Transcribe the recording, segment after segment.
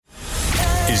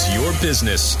Is your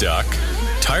business stuck?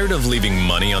 Tired of leaving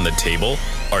money on the table?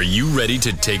 Are you ready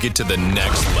to take it to the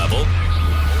next level?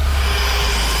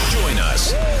 Join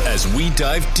us as we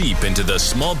dive deep into the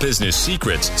small business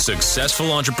secrets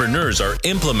successful entrepreneurs are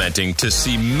implementing to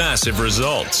see massive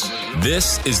results.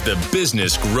 This is the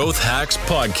Business Growth Hacks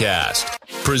Podcast,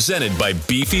 presented by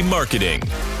Beefy Marketing.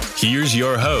 Here's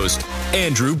your host,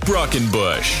 Andrew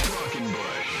Brockenbush.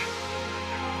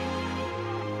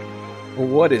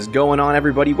 What is going on,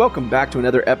 everybody? Welcome back to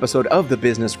another episode of the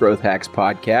Business Growth Hacks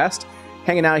Podcast.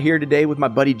 Hanging out here today with my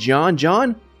buddy John.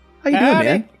 John, how you doing,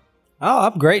 man? Oh,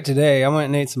 I'm great today. I went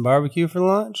and ate some barbecue for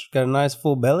lunch. Got a nice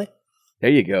full belly.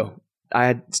 There you go.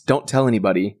 Don't tell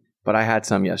anybody, but I had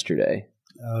some yesterday.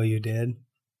 Oh, you did?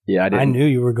 Yeah, I did. I knew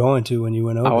you were going to when you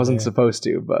went over there. I wasn't supposed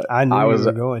to, but I knew you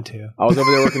were going to. I was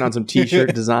over there working on some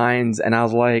t-shirt designs, and I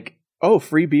was like, oh,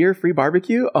 free beer, free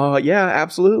barbecue? Yeah,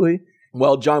 absolutely.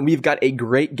 Well, John, we've got a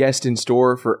great guest in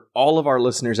store for all of our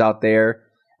listeners out there.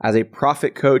 As a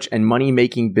profit coach and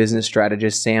money-making business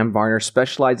strategist, Sam Varner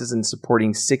specializes in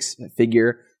supporting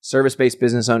six-figure service-based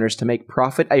business owners to make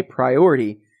profit a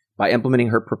priority by implementing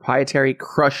her proprietary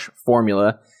Crush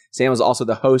formula. Sam is also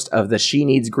the host of the She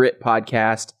Needs Grit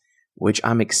podcast, which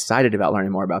I'm excited about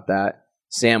learning more about that.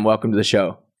 Sam, welcome to the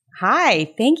show.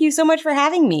 Hi, thank you so much for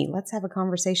having me. Let's have a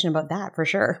conversation about that for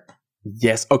sure.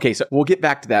 Yes. Okay. So we'll get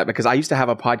back to that because I used to have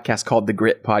a podcast called the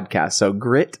Grit Podcast. So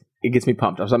Grit, it gets me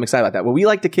pumped. So I'm excited about that. Well, we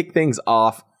like to kick things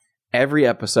off every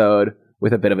episode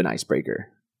with a bit of an icebreaker.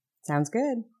 Sounds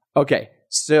good. Okay.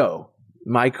 So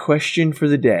my question for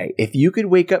the day, if you could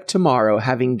wake up tomorrow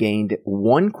having gained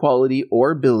one quality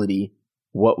or ability,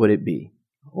 what would it be?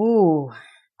 Ooh,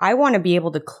 I want to be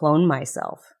able to clone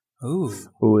myself. Ooh,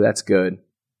 that's good.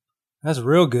 That's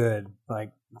real good.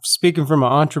 Like, speaking from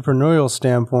an entrepreneurial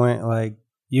standpoint, like,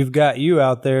 you've got you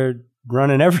out there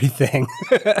running everything.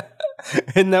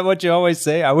 Isn't that what you always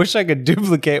say? I wish I could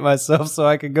duplicate myself so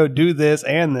I could go do this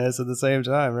and this at the same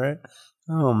time, right?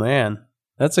 Oh, man.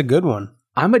 That's a good one.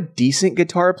 I'm a decent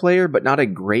guitar player, but not a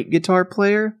great guitar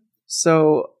player.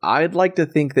 So I'd like to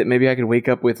think that maybe I could wake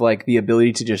up with like the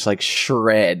ability to just like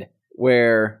shred,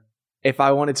 where if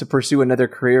I wanted to pursue another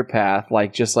career path,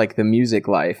 like just like the music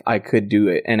life, I could do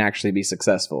it and actually be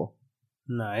successul.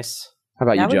 Nice. How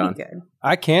about That you, would John? be good.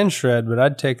 I can shred, but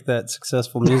I'd take that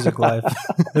successful music life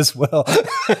as well.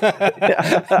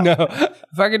 No,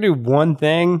 if I could do one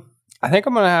thing, I think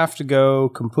I'm going to have to go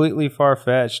completely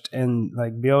far-fetched and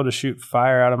like be able to shoot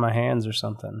fire out of my hands or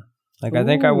something. Like, I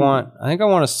think I want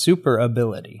a super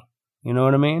ability. You know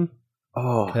what I mean?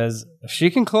 Oh, because if she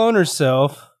can clone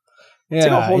herself, it's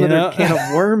like a whole other can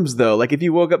of worms, though. Like, if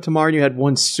you woke up tomorrow and you had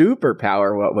one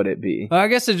superpower, what would it be? Well, I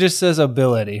guess it just says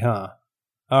ability, huh?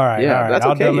 All right, yeah, all right. That's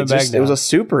I'll okay. dumb it back down. It was a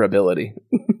super ability.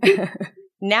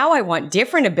 Now I want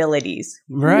different abilities.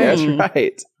 Right. That's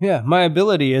right. Yeah, my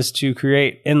ability is to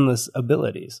create endless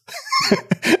abilities.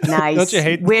 Nice. Don't you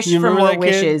hate? Wish you for remember more that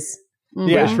kid? wishes.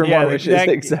 Yeah, Wish for more wishes.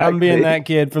 Exactly. I'm being that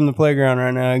kid from the playground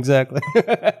right now. Exactly.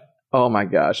 Oh my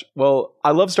gosh. Well,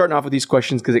 I love starting off with these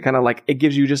questions because it kind of like, it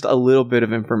gives you just a little bit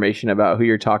of information about who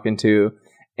you're talking to.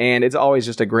 And it's always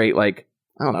just a great, like,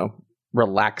 I don't know,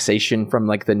 relaxation from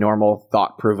like the normal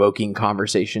thought-provoking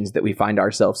conversations that we find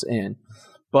ourselves in.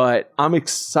 But I'm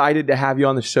excited to have you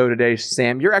on the show today,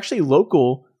 Sam. You're actually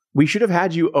local. We should have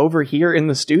had you over here in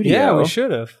the studio. Yeah, we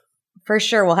should have. For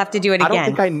sure. We'll have to do it again. I don't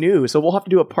think I knew. So we'll have to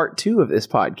do a part 2 of this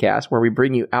podcast where we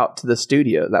bring you out to the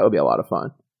studio. That would be a lot of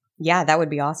fun. Yeah, that would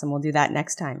be awesome. We'll do that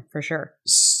next time for sure.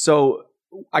 So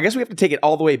I guess we have to take it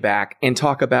all the way back and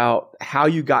talk about how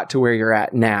you got to where you're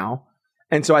at now.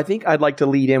 And so I think I'd like to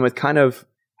lead in with kind of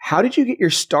how did you get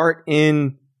your start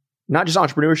in not just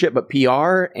entrepreneurship, but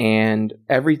PR and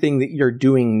everything that you're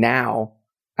doing now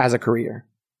as a career?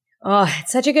 Oh,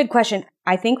 it's such a good question.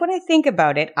 I think when I think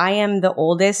about it, I am the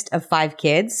oldest of 5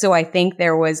 kids. So I think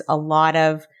there was a lot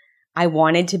of, I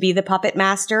wanted to be the puppet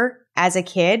master as a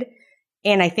kid.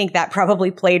 And I think that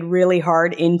probably played really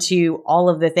hard into all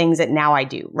of the things that now I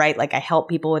do, right? Like I help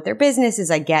people with their businesses.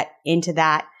 I get into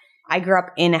that. I grew up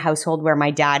in a household where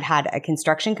my dad had a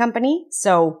construction company.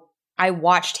 So I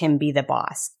watched him be the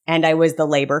boss and I was the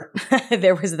labor.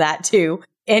 There was that too.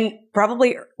 And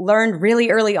probably learned really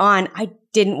early on, I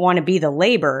didn't want to be the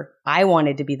labor. I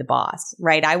wanted to be the boss,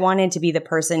 right? I wanted to be the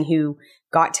person who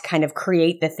got to kind of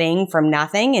create the thing from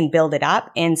nothing and build it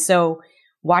up. And so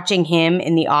watching him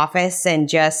in the office and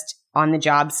just on the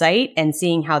job site and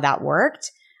seeing how that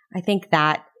worked, I think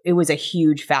that it was a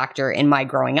huge factor in my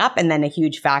growing up and then a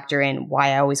huge factor in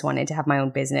why I always wanted to have my own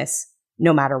business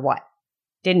no matter what.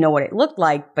 Didn't know what it looked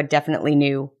like, but definitely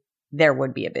knew there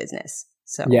would be a business.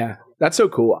 So yeah, that's so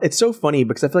cool. It's so funny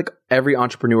because I feel like every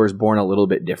entrepreneur is born a little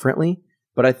bit differently,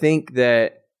 but I think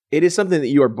that it is something that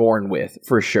you are born with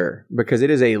for sure, because it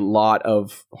is a lot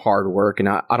of hard work, and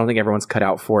I don't think everyone's cut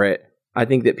out for it. I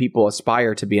think that people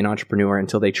aspire to be an entrepreneur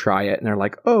until they try it and they're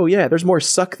like, oh yeah, there's more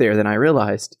suck there than I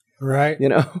realized. Right. You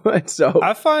know, so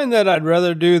I find that I'd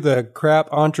rather do the crap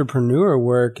entrepreneur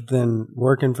work than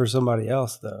working for somebody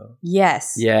else, though.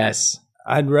 yes. yes.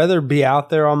 I'd rather be out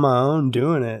there on my own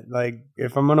doing it. Like,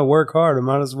 if I'm going to work hard, I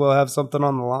might as well have something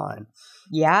on the line.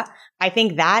 Yeah. I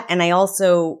think that. And I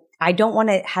don't want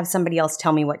to have somebody else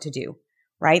tell me what to do,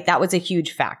 right? That was a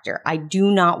huge factor. I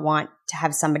do not want to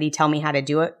have somebody tell me how to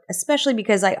do it, especially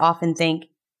because I often think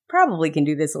probably can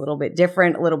do this a little bit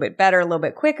different, a little bit better, a little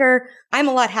bit quicker. I'm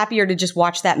a lot happier to just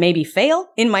watch that maybe fail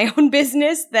in my own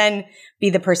business than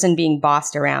be the person being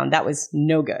bossed around. That was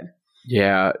no good.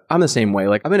 Yeah, I'm the same way.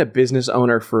 Like, I've been a business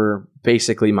owner for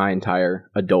basically my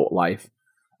entire adult life.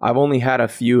 I've only had a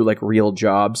few like real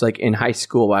jobs. Like in high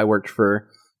school, I worked for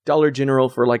Dollar General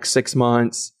for like 6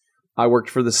 months. I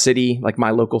worked for the city, like my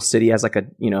local city, as like a,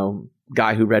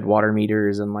 guy who read water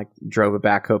meters and like drove a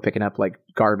backhoe picking up like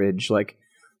garbage, like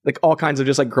all kinds of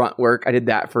just like grunt work. I did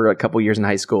that for a couple years in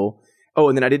high school. Oh,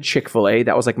 and then I did Chick-fil-A.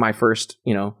 That was like my first,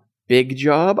 big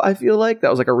job. I feel like that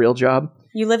was like a real job.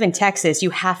 You live in Texas.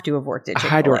 You have to have worked at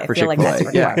Chick-fil-A. I had to work for Chick-fil-A. Like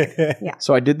that's yeah. yeah.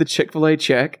 So I did the Chick-fil-A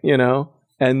check,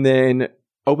 and then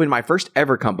opened my first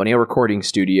ever company, a recording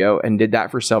studio, and did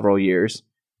that for several years.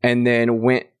 And then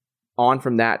went on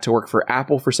from that to work for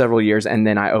Apple for several years. And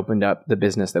then I opened up the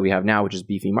business that we have now, which is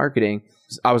Beefy Marketing.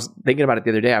 I was thinking about it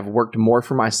the other day. I've worked more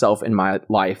for myself in my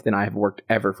life than I have worked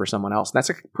ever for someone else. And that's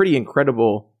a pretty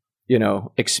incredible,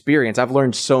 experience. I've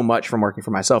learned so much from working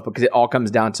for myself because it all comes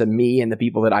down to me and the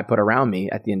people that I put around me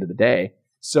at the end of the day.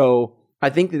 So I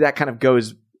think that kind of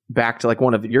goes back to like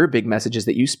one of your big messages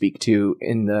that you speak to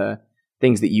in the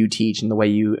things that you teach and the way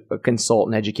you consult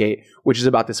and educate, which is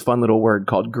about this fun little word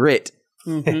called grit.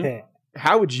 Mm-hmm.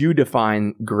 How would you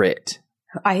define grit?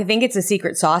 I think it's a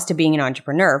secret sauce to being an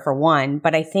entrepreneur, for one,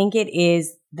 but I think it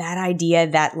is that idea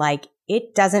that like,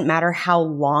 it doesn't matter how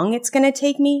long it's going to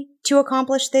take me to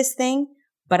accomplish this thing,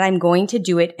 but I'm going to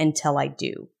do it until I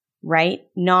do, right?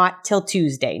 Not till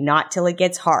Tuesday, not till it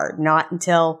gets hard, not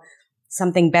until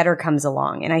something better comes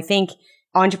along. And I think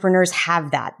entrepreneurs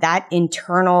have that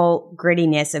internal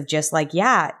grittiness of just like,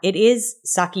 yeah, it is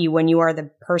sucky when you are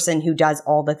the person who does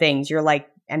all the things. You're like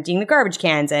emptying the garbage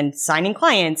cans and signing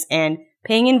clients and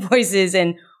paying invoices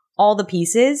and all the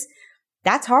pieces.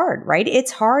 That's hard, right?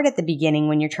 It's hard at the beginning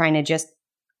when you're trying to just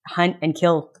hunt and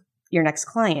kill your next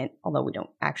client, although we don't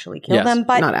actually kill them,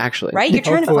 but not actually, right? You're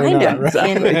trying to find them. Right?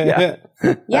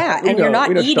 And, and you're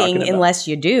not eating unless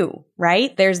you do,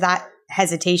 right? There's that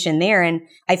hesitation there. And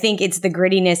I think it's the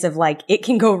grittiness of like, it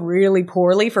can go really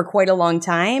poorly for quite a long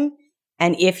time.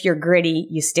 And if you're gritty,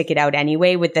 you stick it out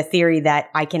anyway with the theory that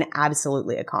I can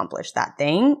absolutely accomplish that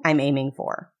thing I'm aiming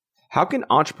for. How can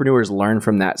entrepreneurs learn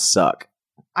from that suck?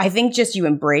 I think just you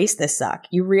embrace the suck.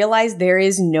 You realize there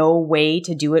is no way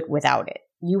to do it without it.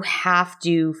 You have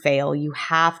to fail. You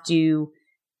have to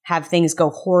have things go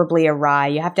horribly awry.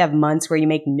 You have to have months where you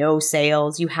make no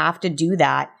sales. You have to do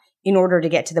that in order to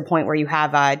get to the point where you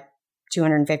have a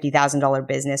 $250,000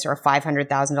 business or a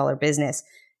 $500,000 business.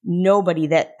 Nobody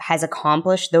that has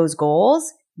accomplished those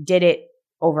goals did it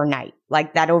overnight.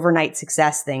 Like that overnight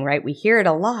success thing, right? We hear it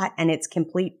a lot and it's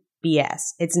complete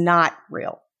BS. It's not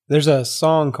real. There's a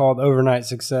song called Overnight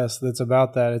Success that's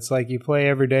about that. It's like you play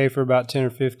every day for about 10 or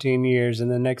 15 years,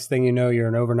 and the next thing you know, you're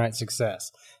an overnight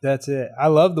success. That's it. I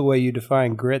love the way you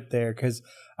define grit there, because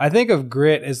I think of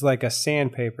grit as like a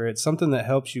sandpaper. It's something that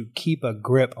helps you keep a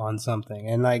grip on something.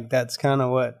 And like that's kind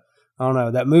of what, I don't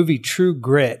know, that movie True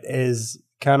Grit is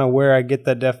kind of where I get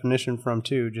that definition from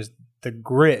too. Just the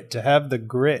grit, to have the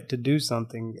grit to do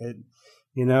something.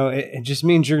 It just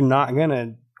means you're not going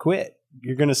to quit.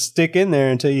 You're going to stick in there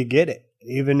until you get it.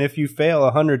 Even if you fail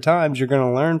 100 times, you're going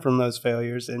to learn from those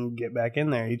failures and get back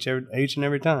in there each and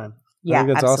every time. Yeah, I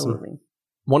think that's absolutely. awesome.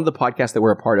 One of the podcasts that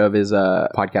we're a part of is a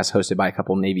podcast hosted by a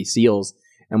couple of Navy SEALs.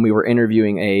 And we were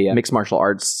interviewing a mixed martial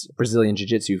arts Brazilian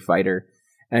jiu-jitsu fighter.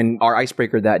 And our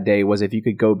icebreaker that day was, if you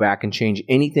could go back and change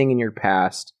anything in your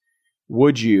past,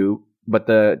 would you? But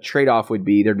the trade-off would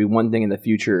be there'd be one thing in the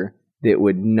future that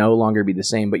would no longer be the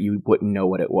same, but you wouldn't know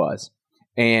what it was.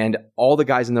 And all the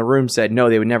guys in the room said, no,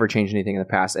 they would never change anything in the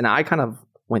past. And I kind of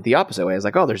went the opposite way. I was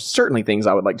like, oh, there's certainly things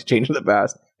I would like to change in the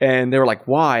past. And they were like,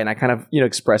 why? And I kind of,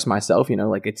 expressed myself,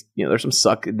 like it's, there's some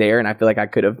suck there. And I feel like I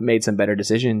could have made some better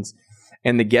decisions.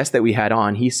 And the guest that we had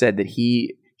on, he said that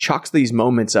he chalks these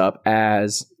moments up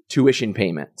as tuition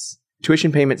payments.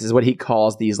 tuition payments is what he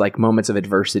calls these like moments of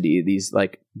adversity, these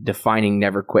like defining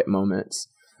never quit moments.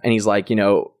 And he's like,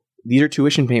 these are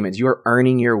tuition payments. You are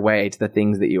earning your way to the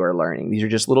things that you are learning. These are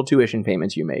just little tuition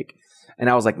payments you make. And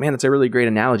I was like, man, that's a really great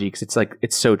analogy because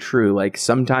it's so true. Like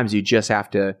sometimes you just have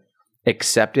to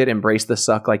accept it, embrace the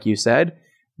suck, like you said,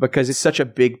 because it's such a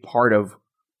big part of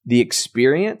the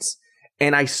experience.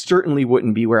 And I certainly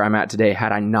wouldn't be where I'm at today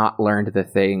had I not learned the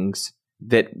things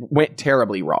that went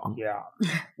terribly wrong. Yeah.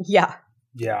 Yeah.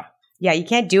 Yeah. Yeah. You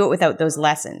can't do it without those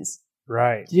lessons.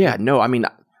 Right. Yeah. No, I mean,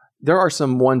 there are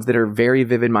some ones that are very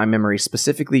vivid in my memory,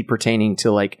 specifically pertaining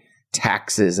to like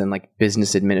taxes and like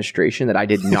business administration that I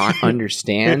did not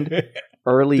understand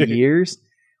early years,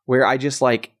 where I just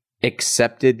like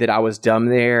accepted that I was dumb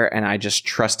there and I just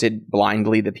trusted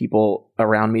blindly the people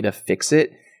around me to fix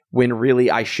it, when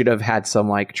really I should have had some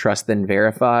like trust then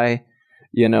verify,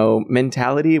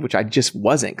 mentality, which I just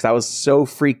wasn't, because I was so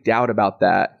freaked out about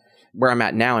that. Where I'm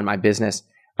at now in my business,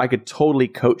 I could totally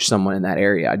coach someone in that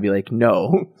area. I'd be like,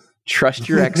 no, trust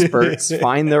your experts,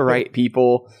 find the right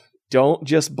people. Don't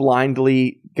just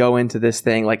blindly go into this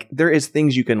thing. Like there is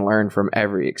things you can learn from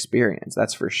every experience.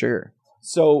 That's for sure.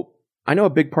 So I know a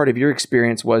big part of your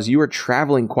experience was you were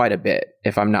traveling quite a bit,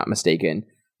 if I'm not mistaken.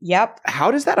 Yep.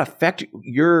 How does that affect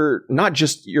not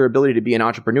just your ability to be an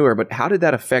entrepreneur, but how did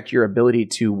that affect your ability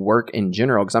to work in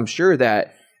general? Because I'm sure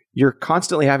that you're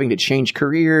constantly having to change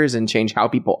careers and change how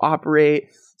people operate,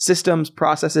 systems,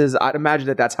 processes. I'd imagine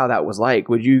that that's how that was like.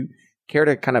 Would you care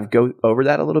to kind of go over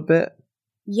that a little bit?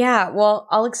 Yeah. Well,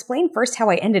 I'll explain first how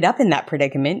I ended up in that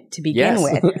predicament to begin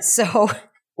with. So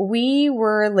we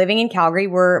were living in Calgary,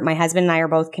 where my husband and I are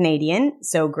both Canadian.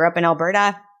 So grew up in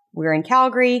Alberta. We were in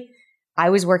Calgary. I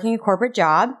was working a corporate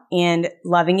job and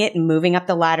loving it and moving up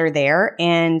the ladder there.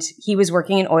 And he was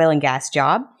working an oil and gas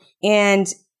job. And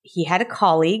he had a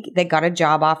colleague that got a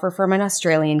job offer from an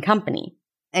Australian company.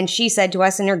 And she said to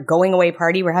us in her going away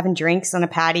party, we're having drinks on a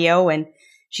patio. And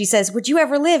she says, would you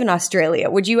ever live in Australia?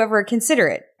 Would you ever consider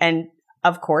it? And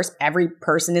of course, every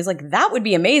person is like, that would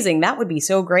be amazing. That would be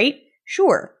so great.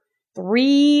 Sure.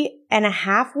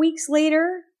 3.5 weeks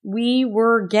later, we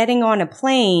were getting on a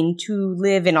plane to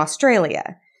live in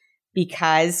Australia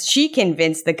because she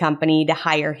convinced the company to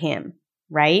hire him,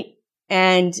 right?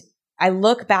 And I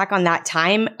look back on that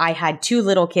time. I had 2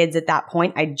 little kids at that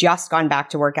point. I'd just gone back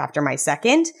to work after my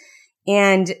second,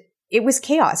 and it was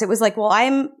chaos. It was like, well,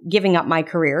 I'm giving up my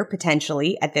career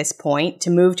potentially at this point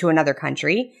to move to another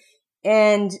country,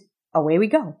 and away we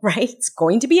go, right? It's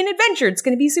going to be an adventure. It's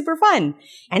going to be super fun.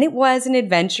 And it was an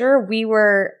adventure. We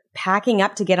were packing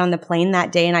up to get on the plane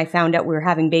that day, and I found out we were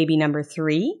having baby number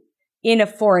 3 in a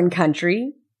foreign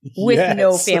country with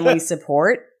no family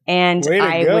support, and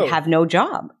I would have no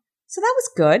job. So that was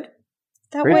good.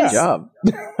 That Great was job.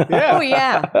 Yeah. Oh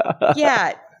yeah.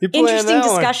 Yeah. Interesting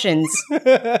discussions.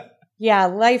 Yeah,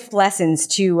 life lessons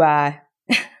to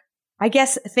I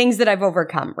guess things that I've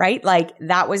overcome, right? Like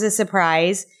that was a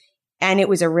surprise and it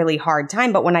was a really hard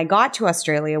time. But when I got to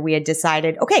Australia, we had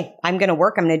decided, okay, I'm going to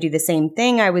work. I'm going to do the same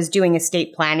thing. I was doing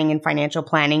estate planning and financial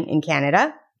planning in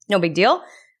Canada. No big deal.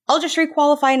 I'll just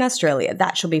requalify in Australia.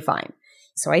 That should be fine.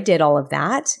 So I did all of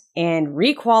that and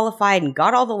requalified and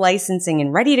got all the licensing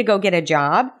and ready to go get a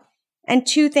job. And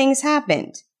 2 things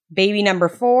happened. Baby number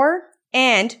 4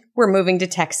 and we're moving to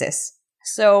Texas.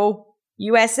 So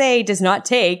USA does not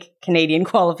take Canadian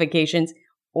qualifications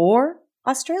or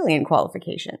Australian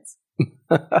qualifications.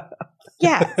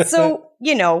 Yeah. So,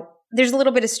 there's a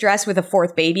little bit of stress with a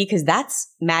 4th baby because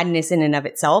that's madness in and of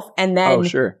itself. And then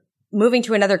moving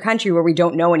to another country where we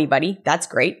don't know anybody. That's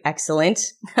great.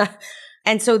 Excellent.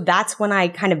 And so that's when I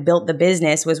kind of built the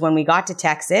business, was when we got to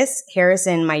Texas.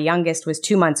 Harrison, my youngest, was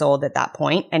 2 months old at that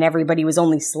point, and everybody was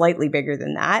only slightly bigger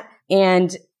than that.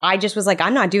 And I just was like,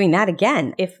 I'm not doing that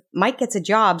again. If Mike gets a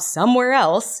job somewhere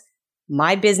else,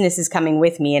 my business is coming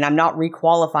with me and I'm not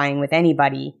requalifying with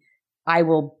anybody. I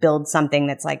will build something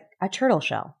that's like a turtle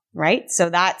shell, right? So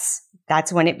that's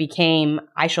when it became,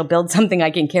 I shall build something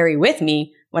I can carry with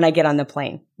me when I get on the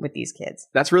plane with these kids.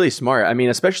 That's really smart. I mean,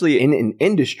 especially in an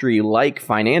industry like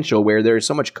financial, where there's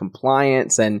so much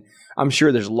compliance, and I'm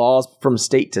sure there's laws from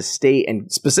state to state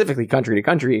and specifically country to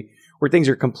country where things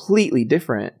are completely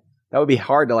different. That would be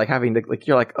hard to having to,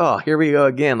 you're like, oh, here we go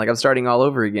again. I'm starting all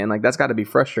over again. That's got to be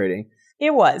frustrating.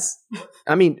 It was.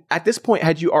 I mean, at this point,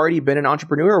 had you already been an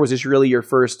entrepreneur, or was this really your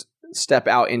first step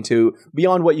out into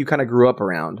beyond what you kind of grew up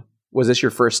around? Was this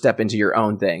your first step into your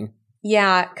own thing?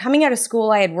 Yeah. Coming out of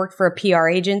school, I had worked for a PR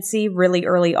agency really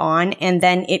early on, and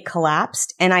then it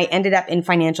collapsed and I ended up in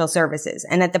financial services.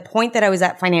 And at the point that I was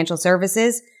at financial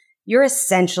services, you're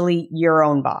essentially your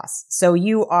own boss. So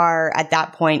you are, at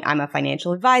that point, I'm a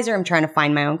financial advisor. I'm trying to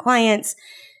find my own clients.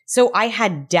 So I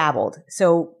had dabbled.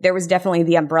 So there was definitely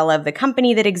the umbrella of the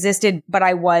company that existed, but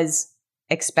I was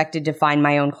expected to find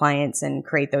my own clients and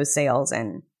create those sales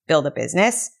and build a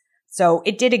business. So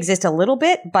it did exist a little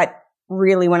bit, but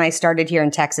really when I started here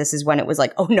in Texas is when it was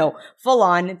like, oh no, full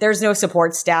on, there's no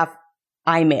support staff.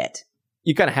 I'm it.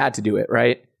 You kind of had to do it,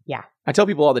 right? Yeah. I tell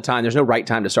people all the time, there's no right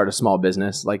time to start a small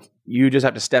business. Like, you just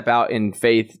have to step out in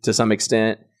faith to some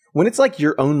extent. When it's like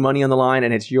your own money on the line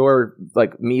and it's your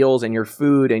like meals and your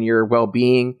food and your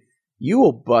well-being, you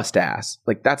will bust ass.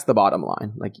 Like, that's the bottom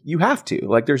line. Like, you have to.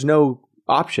 Like, there's no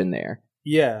option there.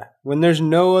 Yeah. When there's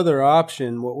no other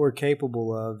option, what we're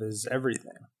capable of is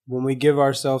everything. When we give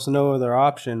ourselves no other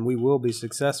option, we will be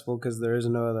successful because there is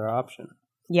no other option.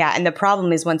 Yeah. And the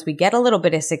problem is once we get a little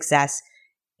bit of success,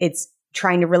 it's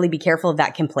trying to really be careful of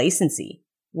that complacency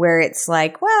where it's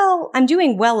like, well, I'm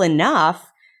doing well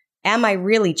enough. Am I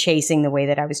really chasing the way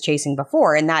that I was chasing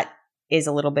before? And that is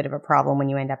a little bit of a problem when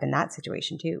you end up in that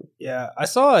situation too. Yeah. I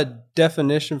saw a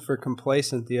definition for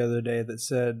complacent the other day that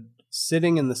said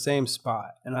sitting in the same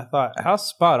spot. And I thought, how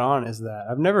spot on is that?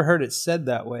 I've never heard it said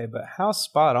that way, but how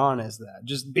spot on is that?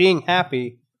 Just being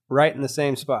happy right in the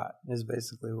same spot is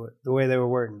basically what the way they were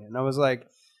wording it. And I was like,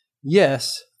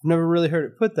 yes. I've never really heard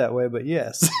it put that way, but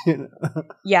yes.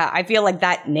 Yeah, I feel like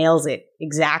that nails it.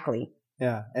 Exactly.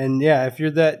 Yeah. And yeah, if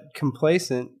you're that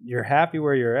complacent, you're happy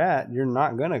where you're at, you're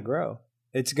not going to grow.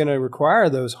 It's going to require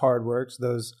those hard works,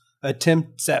 those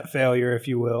attempts at failure, if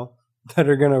you will, that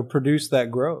are going to produce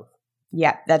that growth.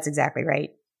 Yeah, that's exactly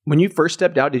right. When you first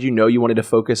stepped out, did you know you wanted to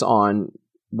focus on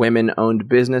women-owned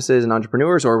businesses and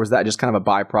entrepreneurs, or was that just kind of a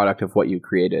byproduct of what you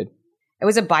created? It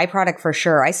was a byproduct for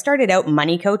sure. I started out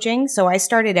money coaching. So I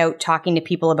started out talking to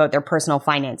people about their personal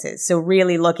finances. So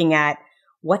really looking at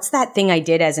what's that thing I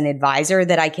did as an advisor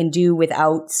that I can do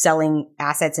without selling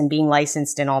assets and being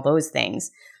licensed and all those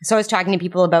things. So I was talking to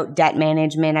people about debt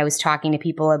management. I was talking to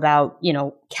people about,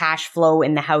 cash flow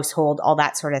in the household, all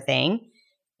that sort of thing.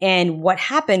 And what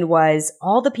happened was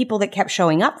all the people that kept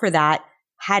showing up for that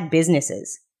had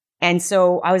businesses. And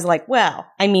so I was like, well,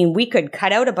 we could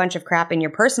cut out a bunch of crap in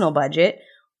your personal budget,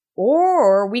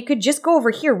 or we could just go over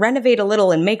here, renovate a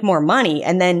little and make more money.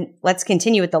 And then let's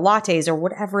continue with the lattes or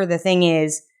whatever the thing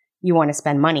is you want to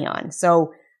spend money on.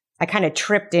 So I kind of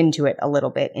tripped into it a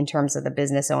little bit in terms of the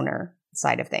business owner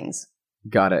side of things.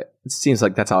 Got it. It seems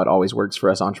like that's how it always works for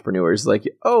us entrepreneurs. Like,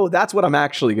 oh, that's what I'm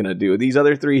actually going to do. These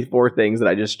other 3-4 things that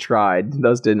I just tried,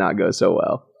 those did not go so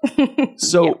well.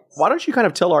 So yes. Why don't you kind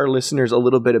of tell our listeners a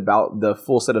little bit about the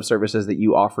full set of services that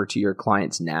you offer to your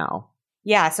clients now?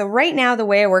 Yeah. So right now, the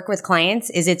way I work with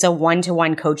clients is it's a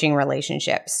one-to-one coaching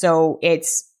relationship. So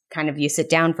it's kind of you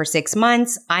sit down for 6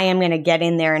 months. I am going to get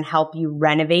in there and help you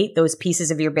renovate those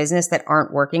pieces of your business that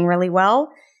aren't working really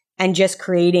well and just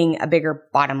creating a bigger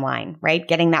bottom line, right?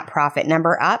 Getting that profit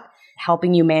number up,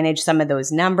 helping you manage some of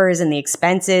those numbers and the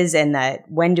expenses and the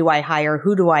when do I hire,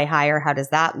 who do I hire, how does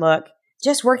that look?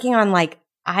 Just working on like,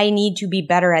 I need to be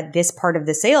better at this part of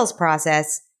the sales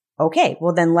process. Okay,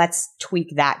 well then let's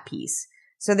tweak that piece.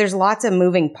 So there's lots of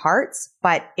moving parts,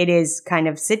 but it is kind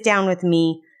of sit down with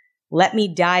me, let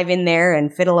me dive in there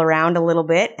and fiddle around a little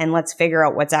bit, and let's figure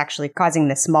out what's actually causing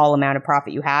the small amount of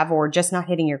profit you have or just not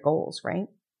hitting your goals, right?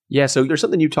 Yeah, so there's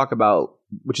something you talk about,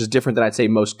 which is different than I'd say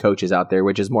most coaches out there,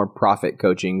 which is more profit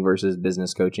coaching versus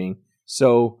business coaching.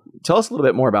 So tell us a little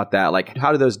bit more about that. Like,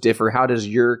 how do those differ? How does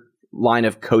your line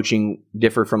of coaching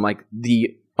differ from like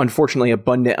the unfortunately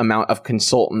abundant amount of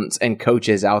consultants and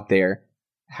coaches out there?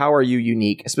 How are you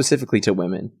unique specifically to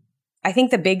women? I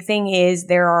think the big thing is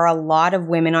there are a lot of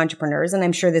women entrepreneurs, and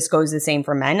I'm sure this goes the same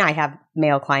for men. I have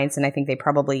male clients, and I think they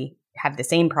probably have the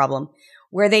same problem,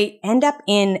 where they end up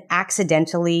in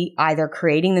accidentally either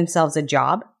creating themselves a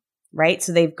job, right?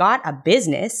 So they've got a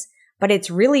business, but it's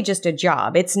really just a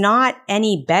job. It's not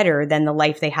any better than the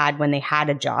life they had when they had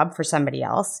a job for somebody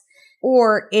else,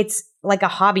 or it's like a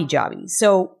hobby jobby.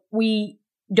 So we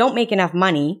don't make enough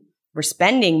money. We're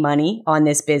spending money on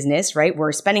this business, right?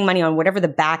 We're spending money on whatever the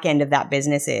back end of that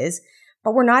business is,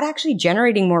 but we're not actually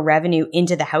generating more revenue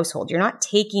into the household. You're not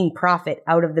taking profit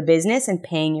out of the business and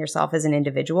paying yourself as an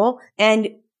individual. And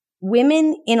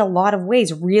women in a lot of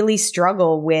ways really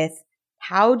struggle with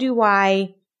how do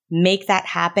I make that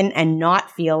happen and not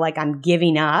feel like I'm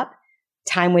giving up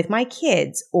time with my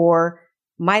kids or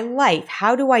my life?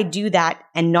 How do I do that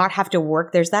and not have to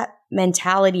work? There's that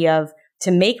mentality of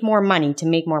to make more money, to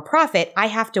make more profit, I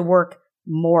have to work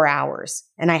more hours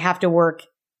and I have to work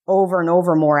over and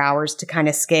over more hours to kind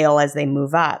of scale as they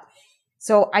move up.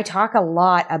 So I talk a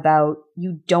lot about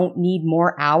you don't need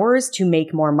more hours to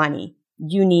make more money.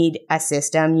 You need a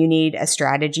system, you need a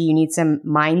strategy, you need some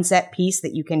mindset piece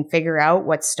that you can figure out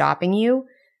what's stopping you,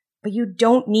 but you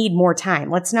don't need more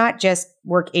time. Let's not just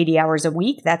work 80 hours a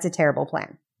week. That's a terrible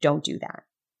plan. Don't do that,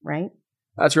 right?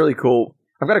 That's really cool.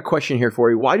 I've got a question here for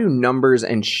you. Why do numbers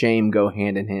and shame go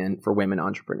hand in hand for women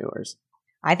entrepreneurs?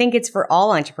 I think it's for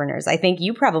all entrepreneurs. I think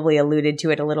you probably alluded to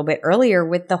it a little bit earlier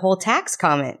with the whole tax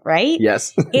comment, right?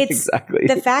 Yes, it's exactly.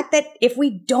 The fact that if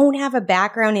we don't have a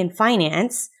background in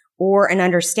finance or an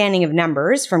understanding of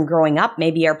numbers from growing up,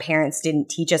 maybe our parents didn't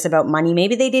teach us about money.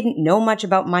 Maybe they didn't know much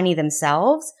about money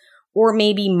themselves, or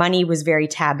maybe money was very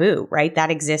taboo, right?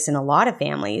 That exists in a lot of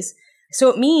families. So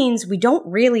it means we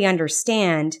don't really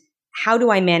understand, how do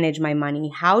I manage my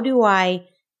money? How do I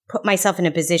put myself in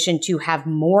a position to have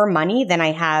more money than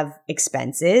I have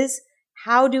expenses?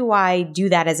 How do I do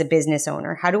that as a business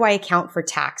owner? How do I account for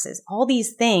taxes? All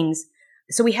these things.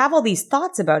 So we have all these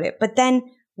thoughts about it, but then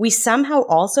we somehow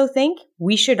also think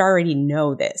we should already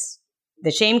know this.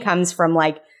 The shame comes from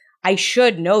like, I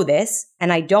should know this,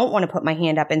 and I don't want to put my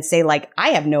hand up and say like, I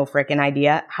have no freaking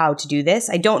idea how to do this.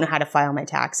 I don't know how to file my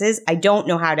taxes. I don't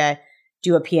know how to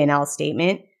do a P&L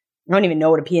statement. I don't even know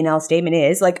what a P&L statement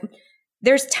is. Like,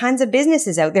 there's tons of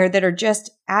businesses out there that are just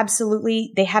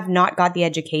absolutely, they have not got the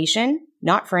education,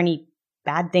 not for any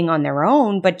bad thing on their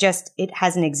own, but just it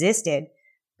hasn't existed.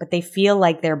 But they feel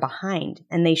like they're behind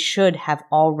and they should have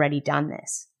already done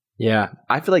this. Yeah,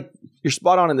 I feel like you're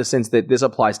spot on in the sense that this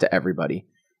applies to everybody.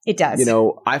 It does. You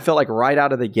know, I felt like right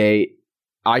out of the gate,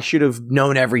 I should have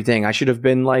known everything. I should have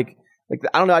been like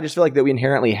I don't know. I just feel like that we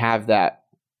inherently have that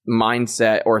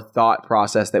mindset or thought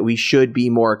process that we should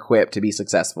be more equipped to be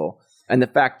successful. And the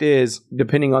fact is,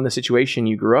 depending on the situation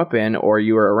you grew up in or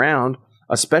you were around,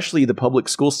 especially the public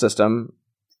school system,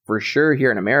 for sure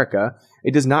here in America,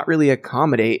 it does not really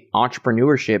accommodate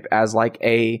entrepreneurship as like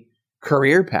a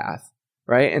career path,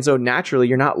 right? And so naturally,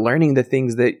 you're not learning the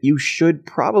things that you should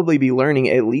probably be learning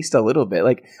at least a little bit.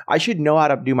 Like, I should know how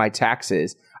to do my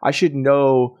taxes. I should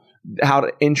know how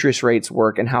interest rates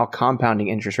work and how compounding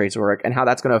interest rates work and how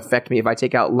that's going to affect me if I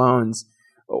take out loans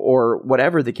or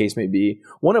whatever the case may be.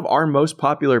 One of our most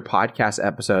popular podcast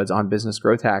episodes on business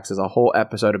growth hacks is a whole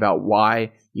episode about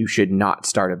why you should not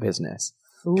start a business.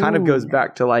 Ooh. Kind of goes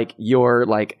back to like your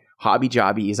like hobby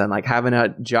jobbies and like having a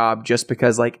job just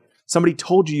because like somebody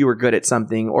told you were good at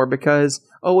something or because,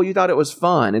 oh, well, you thought it was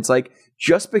fun. It's like,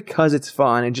 just because it's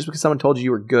fun and just because someone told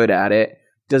you were good at it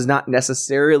does not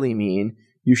necessarily mean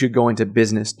you should go into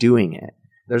business doing it.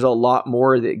 There's a lot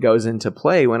more that goes into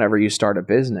play whenever you start a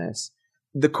business.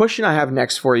 The question I have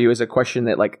next for you is a question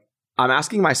that like I'm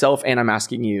asking myself and I'm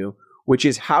asking you, which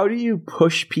is, how do you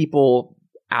push people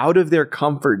out of their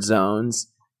comfort zones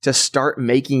to start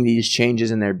making these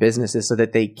changes in their businesses so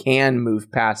that they can move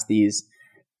past these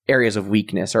areas of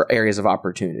weakness or areas of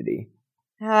opportunity?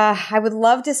 I would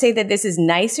love to say that this is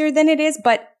nicer than it is,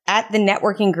 but at the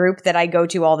networking group that I go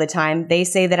to all the time, they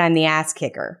say that I'm the ass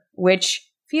kicker, which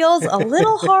feels a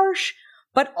little harsh,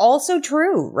 but also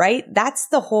true, right? That's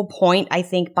the whole point, I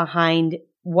think, behind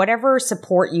whatever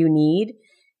support you need.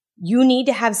 You need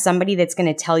to have somebody that's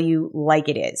going to tell you like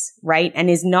it is, right? And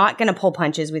is not going to pull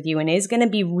punches with you and is going to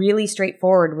be really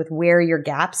straightforward with where your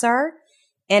gaps are.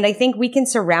 And I think we can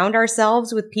surround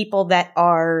ourselves with people that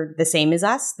are the same as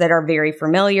us, that are very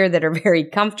familiar, that are very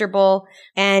comfortable.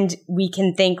 And we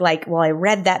can think like, well, I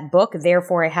read that book,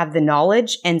 therefore I have the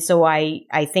knowledge. And so I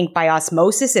think by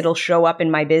osmosis, it'll show up in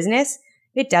my business.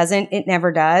 It doesn't. It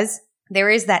never does. There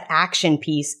is that action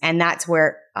piece. And that's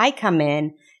where I come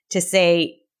in to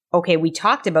say, okay, we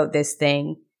talked about this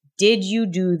thing. Did you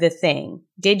do the thing?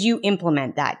 Did you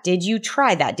implement that? Did you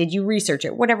try that? Did you research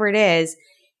it? Whatever it is.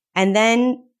 And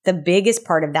then the biggest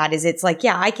part of that is it's like,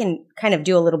 yeah, I can kind of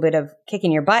do a little bit of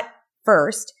kicking your butt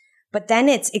first, but then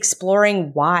it's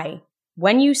exploring why.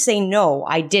 When you say, no,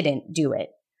 I didn't do it,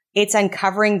 it's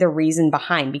uncovering the reason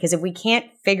behind, because if we can't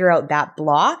figure out that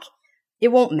block, it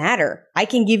won't matter. I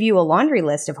can give you a laundry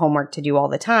list of homework to do all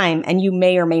the time, and you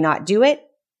may or may not do it,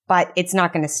 but it's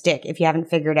not going to stick if you haven't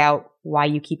figured out why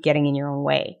you keep getting in your own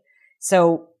way.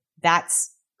 So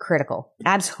that's critical.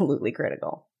 Absolutely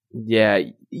critical. Yeah,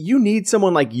 you need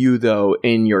someone like you, though,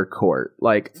 in your court.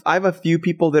 Like, I have a few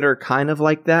people that are kind of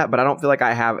like that, but I don't feel like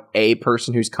I have a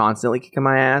person who's constantly kicking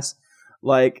my ass.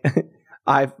 Like,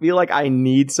 I feel like I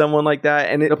need someone like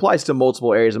that, and it applies to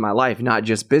multiple areas of my life, not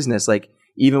just business. Like,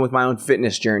 even with my own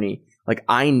fitness journey, like,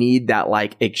 I need that,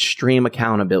 like, extreme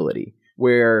accountability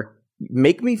where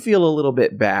make me feel a little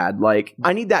bit bad. Like,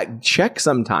 I need that check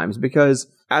sometimes because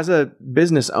as a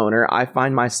business owner, I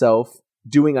find myself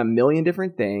doing a million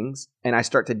different things, and I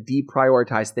start to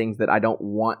deprioritize things that I don't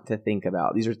want to think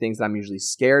about. These are things that I'm usually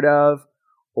scared of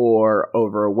or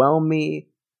overwhelm me.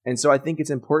 And so I think it's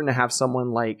important to have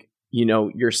someone like,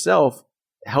 yourself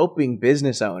helping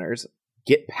business owners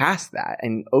get past that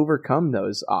and overcome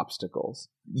those obstacles.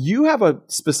 You have a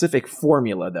specific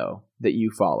formula, though, that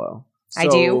you follow. I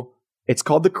do. It's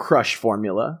called the CRUSH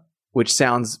formula, which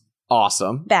sounds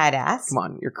awesome. Badass. Come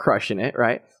on, you're crushing it,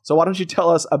 right? So why don't you tell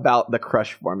us about the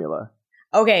CRUSH formula?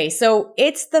 Okay, so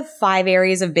it's the 5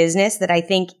 areas of business that I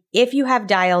think if you have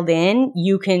dialed in,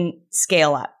 you can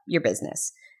scale up your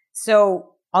business.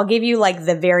 So I'll give you like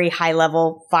the very high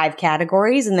level 5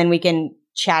 categories, and then we can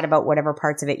chat about whatever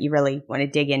parts of it you really want to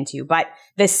dig into. But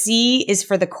the C is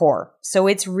for the core. So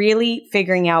it's really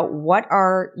figuring out what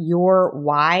are your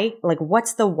why, like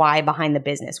what's the why behind the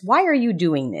business? Why are you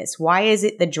doing this? Why is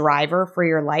it the driver for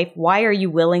your life? Why are you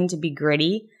willing to be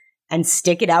gritty and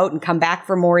stick it out and come back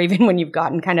for more even when you've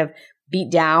gotten kind of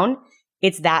beat down?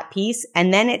 It's that piece.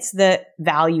 And then it's the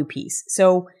value piece.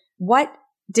 So what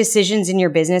decisions in your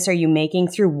business are you making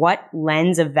through what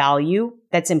lens of value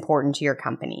that's important to your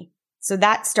company? So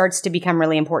that starts to become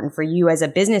really important for you as a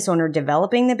business owner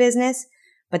developing the business.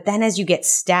 But then as you get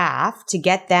staff to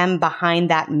get them behind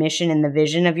that mission and the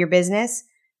vision of your business,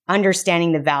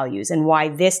 understanding the values and why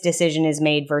this decision is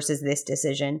made versus this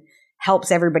decision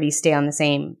helps everybody stay on the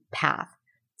same path.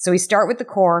 So we start with the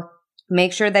core,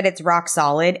 make sure that it's rock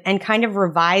solid, and kind of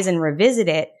revise and revisit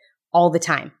it all the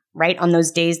time, right? On those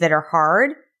days that are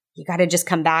hard, you got to just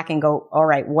come back and go, all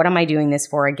right, what am I doing this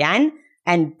for again?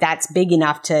 And that's big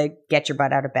enough to get your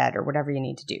butt out of bed or whatever you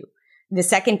need to do. The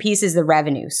second piece is the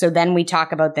revenue. So then we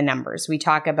talk about the numbers. We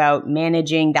talk about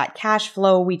managing that cash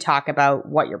flow. We talk about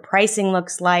what your pricing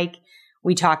looks like.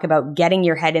 We talk about getting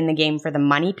your head in the game for the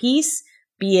money piece,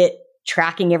 be it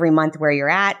tracking every month where you're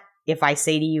at. If I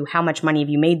say to you, how much money have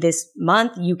you made this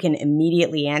month? You can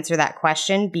immediately answer that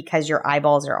question because your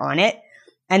eyeballs are on it.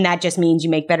 And that just means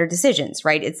you make better decisions,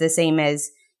 right? It's the same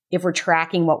as if we're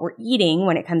tracking what we're eating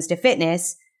when it comes to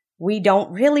fitness, we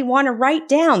don't really want to write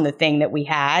down the thing that we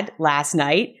had last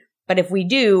night. But if we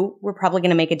do, we're probably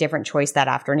going to make a different choice that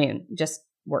afternoon. It just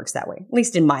works that way, at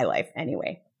least in my life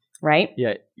anyway. Right?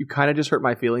 Yeah, you kind of just hurt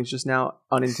my feelings just now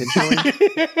unintentionally.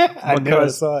 I know, I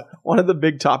saw it. One of the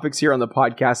big topics here on the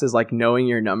podcast is like knowing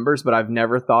your numbers, but I've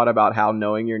never thought about how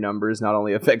knowing your numbers not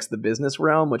only affects the business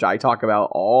realm, which I talk about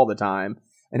all the time,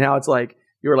 and how it's like,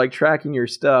 you were like tracking your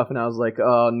stuff, and I was like,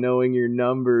 oh, knowing your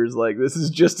numbers, like this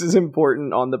is just as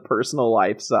important on the personal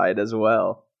life side as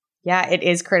well. Yeah, it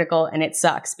is critical, and it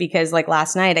sucks because like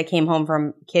last night I came home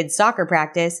from kids' soccer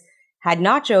practice, had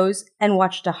nachos, and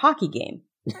watched a hockey game.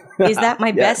 Is that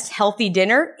my best healthy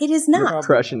dinner? It is not. You're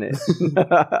crushing it.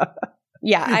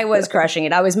 Yeah, I was crushing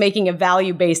it. I was making a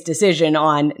value-based decision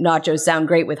on nachos sound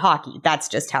great with hockey. That's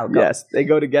just how it goes. Yes, they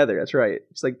go together. That's right.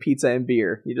 It's like pizza and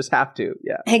beer. You just have to.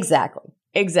 Yeah.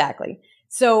 Exactly.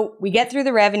 So we get through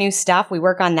the revenue stuff. We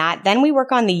work on that. Then we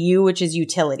work on the U, which is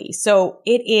utility. So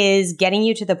it is getting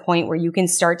you to the point where you can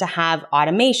start to have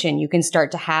automation. You can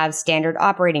start to have standard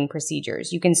operating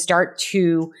procedures. You can start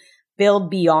to build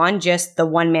beyond just the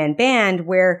one-man band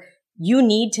where you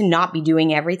need to not be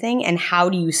doing everything. And how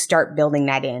do you start building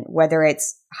that in? Whether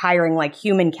it's hiring like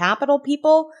human capital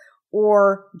people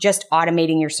or just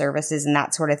automating your services and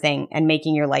that sort of thing and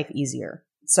making your life easier.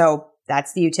 So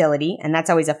that's the utility, and that's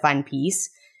always a fun piece.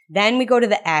 Then we go to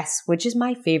the S, which is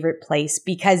my favorite place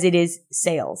because it is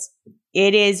sales.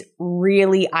 It is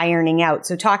really ironing out.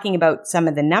 So talking about some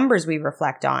of the numbers we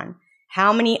reflect on,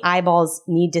 how many eyeballs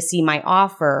need to see my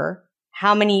offer?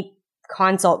 How many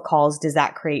consult calls does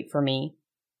that create for me?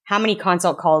 How many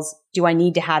consult calls do I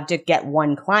need to have to get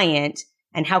one client?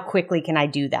 And how quickly can I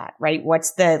do that, right?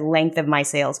 What's the length of my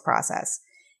sales process?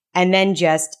 And then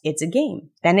just, it's a game.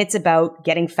 Then it's about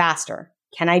getting faster.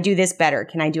 Can I do this better?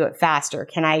 Can I do it faster?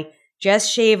 Can I just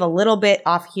shave a little bit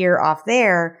off here, off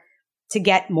there to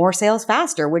get more sales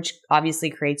faster, which obviously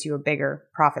creates you a bigger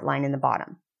profit line in the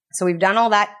bottom. So we've done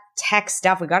all that tech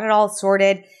stuff. We got it all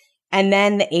sorted. And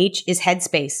then the H is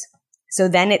headspace. So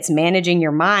then it's managing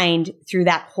your mind through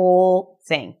that whole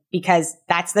thing, because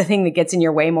that's the thing that gets in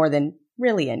your way more than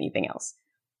really anything else.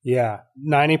 Yeah.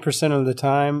 90% of the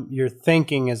time, your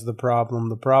thinking is the problem.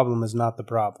 The problem is not the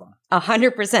problem.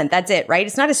 100%. That's it, right?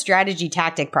 It's not a strategy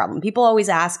tactic problem. People always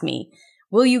ask me,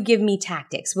 will you give me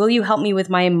tactics? Will you help me with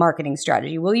my marketing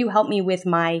strategy? Will you help me with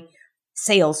my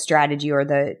sales strategy or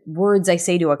the words I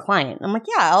say to a client? I'm like,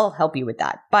 yeah, I'll help you with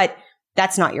that. But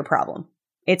that's not your problem.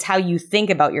 It's how you think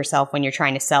about yourself when you're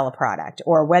trying to sell a product,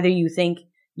 or whether you think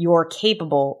you're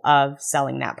capable of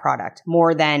selling that product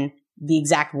more than the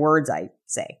exact words I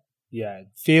say. Yeah,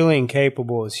 feeling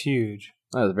capable is huge.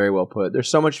 That was very well put. There's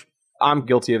so much, I'm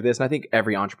guilty of this, and I think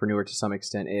every entrepreneur to some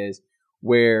extent is,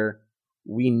 where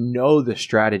we know the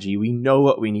strategy, we know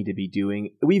what we need to be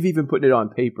doing. We've even put it on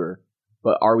paper,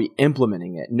 but are we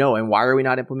implementing it? No. And why are we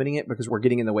not implementing it? Because we're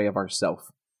getting in the way of ourselves.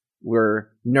 We're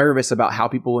nervous about how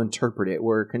people interpret it.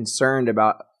 We're concerned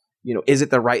about, is it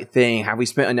the right thing? Have we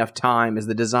spent enough time? Is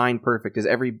the design perfect? Is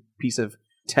every piece of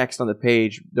text on the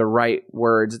page the right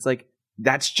words? It's like,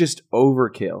 that's just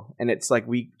overkill. And it's like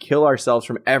we kill ourselves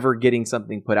from ever getting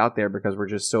something put out there because we're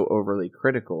just so overly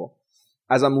critical.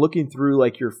 As I'm looking through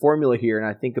like your formula here, and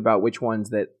I think about which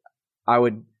ones that I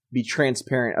would be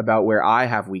transparent about where I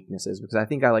have weaknesses, because I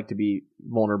think I like to be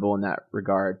vulnerable in that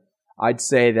regard. I'd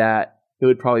say that it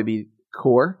would probably be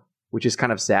core, which is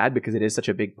kind of sad because it is such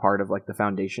a big part of like the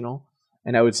foundational.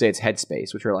 And I would say it's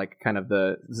headspace, which are like kind of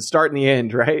the start and the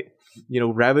end, right?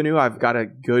 Revenue, I've got a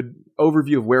good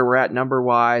overview of where we're at number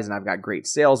wise, and I've got great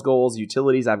sales goals.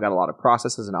 Utilities, I've got a lot of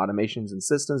processes and automations and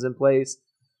systems in place.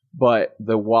 But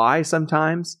the why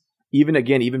sometimes,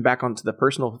 even back onto the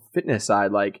personal fitness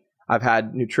side, like I've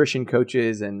had nutrition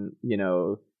coaches and,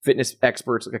 fitness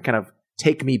experts kind of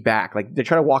take me back. Like they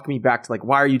try to walk me back to like,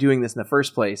 why are you doing this in the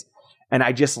first place? And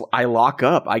I lock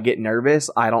up. I get nervous.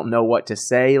 I don't know what to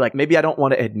say. Like maybe I don't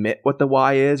want to admit what the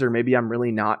why is, or maybe I'm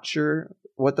really not sure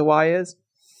what the why is.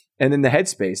 And then the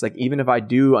headspace, like even if I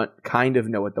do kind of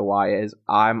know what the why is,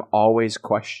 I'm always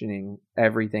questioning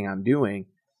everything I'm doing.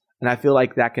 And I feel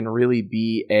like that can really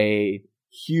be a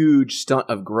huge stunt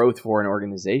of growth for an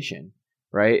organization,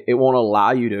 right? It won't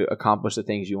allow you to accomplish the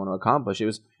things you want to accomplish. It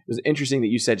was interesting that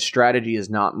you said strategy is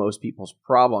not most people's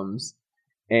problems.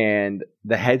 And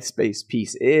the headspace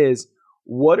piece is,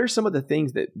 what are some of the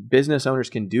things that business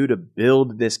owners can do to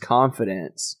build this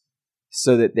confidence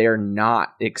so that they're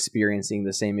not experiencing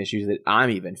the same issues that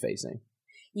I'm even facing?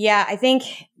 Yeah, I think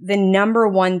the number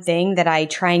one thing that I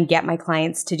try and get my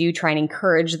clients to do, try and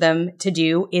encourage them to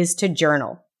do, is to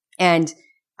journal. And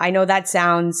I know that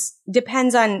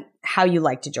depends on how you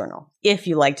like to journal, if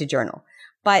you like to journal.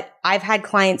 But I've had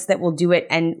clients that will do it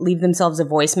and leave themselves a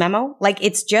voice memo. Like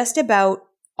it's just about,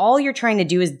 all you're trying to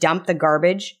do is dump the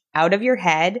garbage out of your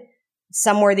head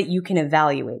somewhere that you can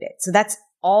evaluate it. So that's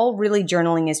all really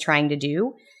journaling is trying to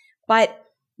do. But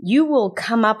you will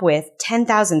come up with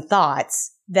 10,000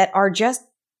 thoughts that are just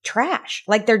trash.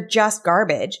 Like they're just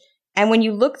garbage. And when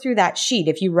you look through that sheet,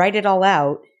 if you write it all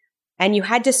out and you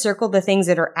had to circle the things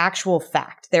that are actual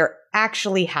fact, they're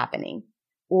actually happening,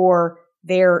 or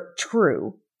they're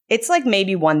true, it's like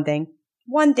maybe one thing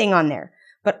on there,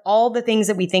 but all the things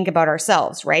that we think about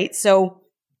ourselves, right? So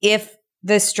if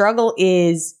the struggle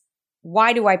is,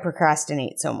 why do I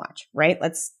procrastinate so much, right?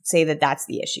 Let's say that that's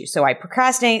the issue. So I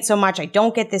procrastinate so much, I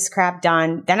don't get this crap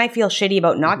done. Then I feel shitty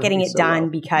about not getting it done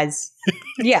because,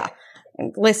 yeah.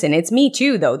 Listen, it's me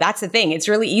too, though. That's the thing. It's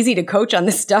really easy to coach on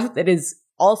the stuff that is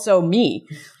also me.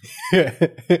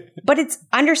 But it's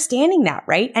understanding that,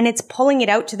 right? And it's pulling it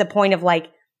out to the point of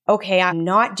like, okay, I'm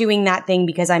not doing that thing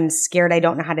because I'm scared I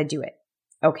don't know how to do it.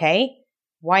 Okay.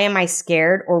 Why am I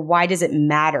scared, or why does it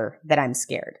matter that I'm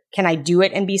scared? Can I do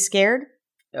it and be scared?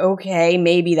 Okay,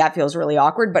 maybe that feels really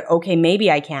awkward, but okay,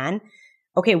 maybe I can.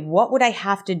 Okay, what would I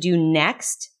have to do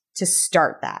next to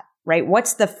start that, right?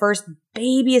 What's the first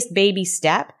babiest baby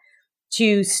step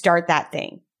to start that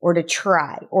thing, or to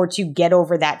try, or to get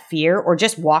over that fear, or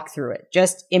just walk through it?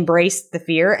 Just embrace the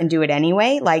fear and do it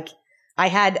anyway. Like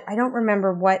I don't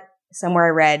remember somewhere I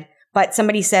read, but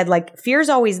somebody said, like, fear's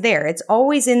always there. It's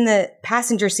always in the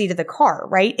passenger seat of the car,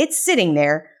 right? It's sitting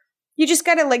there. You just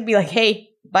got to like be like,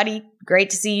 hey, buddy, great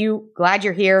to see you. Glad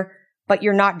you're here, but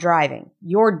you're not driving.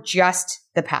 You're just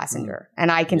the passenger, and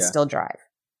I can still drive.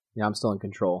 Yeah, I'm still in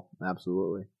control.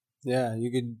 Absolutely. Yeah, you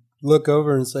could look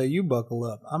over and say, you buckle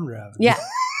up. I'm driving. Yeah,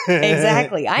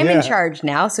 exactly. I'm in charge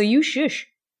now, so you shush.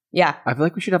 Yeah. I feel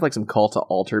like we should have like some call to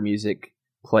altar music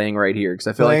playing right here, because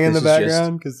I feel playing like in the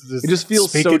background, because it just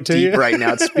feels so deep right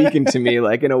now. It's speaking to me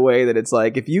like in a way that it's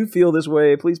like, if you feel this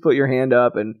way, please put your hand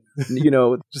up, and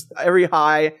just every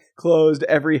eye closed,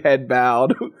 every head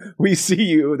bowed. We see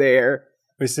you there.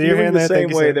 We see your hand the same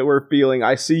way that we're feeling.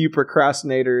 I see you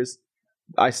procrastinators.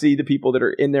 I see the people that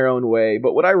are in their own way.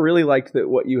 But what I really liked that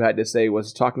what you had to say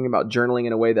was talking about journaling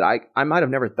in a way that I might have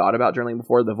never thought about journaling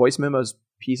before. The voice memos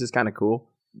piece is kind of cool.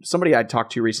 Somebody I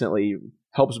talked to recently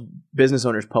helps business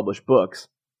owners publish books.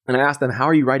 And I asked them, how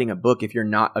are you writing a book if you're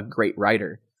not a great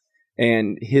writer?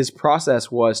 And his process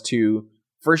was to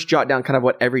first jot down kind of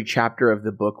what every chapter of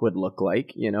the book would look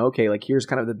like. Okay, like here's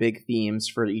kind of the big themes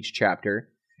for each chapter.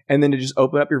 And then to just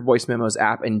open up your voice memos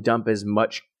app and dump as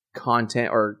much content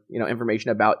or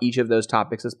information about each of those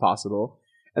topics as possible.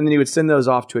 And then he would send those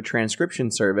off to a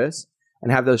transcription service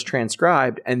and have those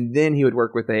transcribed. And then he would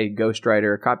work with a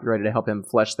ghostwriter, a copywriter to help him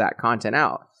flesh that content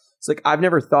out. It's like, I've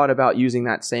never thought about using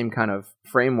that same kind of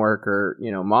framework or,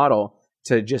 model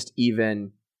to just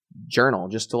even journal,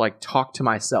 just to like talk to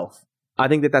myself. I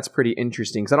think that that's pretty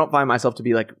interesting because I don't find myself to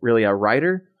be like really a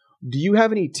writer. Do you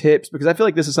have any tips? Because I feel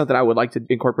like this is something I would like to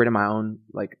incorporate in my own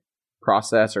like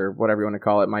process or whatever you want to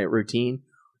call it, my routine.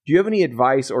 Do you have any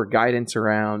advice or guidance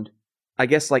around, I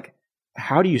guess, like,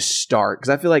 how do you start? Because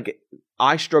I feel like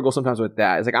I struggle sometimes with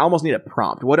that. It's like, I almost need a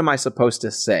prompt. What am I supposed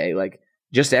to say? Like,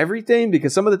 just everything?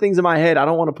 Because some of the things in my head, I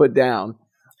don't want to put down.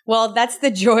 Well, that's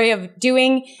the joy of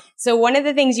doing. So one of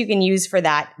the things you can use for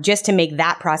that, just to make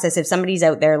that process, if somebody's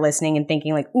out there listening and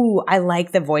thinking like, ooh, I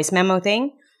like the voice memo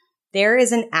thing, there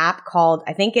is an app called,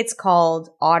 I think it's called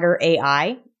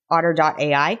Otter.ai,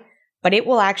 but it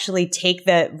will actually take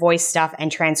the voice stuff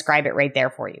and transcribe it right there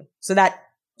for you. So that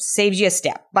saves you a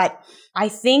step. But I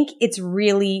think it's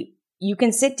really, you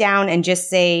can sit down and just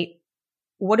say,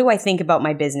 what do I think about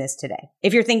my business today?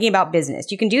 If you're thinking about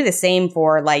business, you can do the same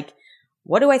for like,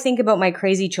 what do I think about my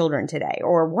crazy children today?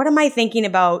 Or what am I thinking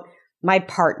about my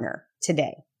partner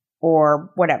today? Or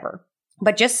whatever.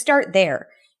 But just start there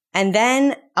and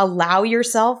then allow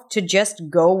yourself to just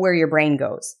go where your brain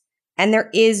goes. And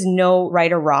there is no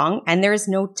right or wrong, and there is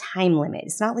no time limit.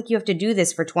 It's not like you have to do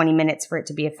this for 20 minutes for it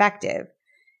to be effective.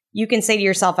 You can say to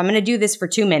yourself, I'm going to do this for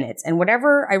 2 minutes, and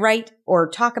whatever I write or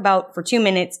talk about for 2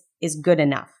 minutes is good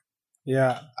enough.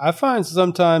 Yeah, I find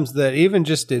sometimes that even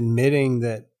just admitting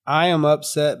that I am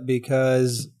upset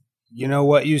because,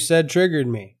 what you said triggered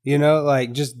me,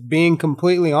 like just being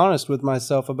completely honest with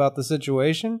myself about the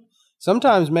situation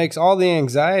sometimes makes all the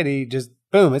anxiety just,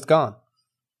 boom, it's gone.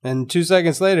 And 2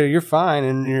 seconds later, you're fine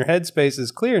and your headspace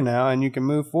is clear now and you can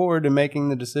move forward to making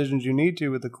the decisions you need to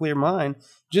with a clear mind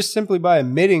just simply by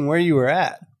admitting where you were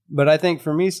at. But I think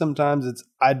for me, sometimes it's,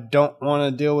 I don't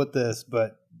want to deal with this,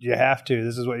 but you have to.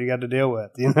 This is what you got to deal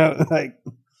with,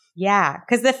 Yeah,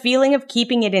 because the feeling of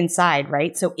keeping it inside,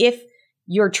 right? So if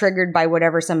you're triggered by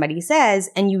whatever somebody says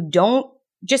and you don't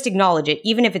just acknowledge it,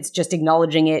 even if it's just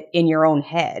acknowledging it in your own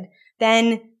head,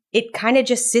 then it kind of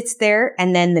just sits there.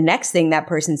 And then the next thing that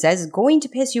person says is going to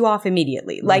piss you off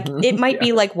immediately. Like it might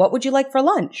be like, what would you like for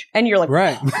lunch? And you're like,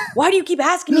 right. Why do you keep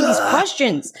asking me these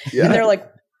questions? Yeah. And they're like,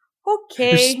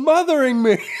 okay. You're smothering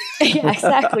me. Yeah,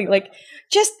 exactly. Like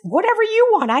just whatever you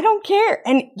want. I don't care.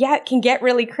 And yeah, it can get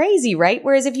really crazy, right?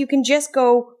 Whereas if you can just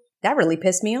go, that really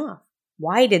pissed me off.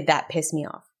 Why did that piss me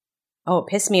off? Oh, it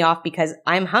pissed me off because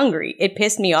I'm hungry. It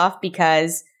pissed me off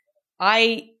because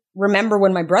I remember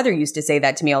when my brother used to say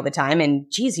that to me all the time and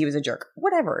geez, he was a jerk.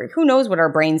 Whatever. Who knows what our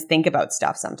brains think about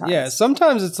stuff sometimes. Yeah,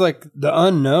 sometimes it's like the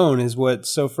unknown is what's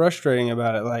so frustrating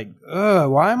about it. Like,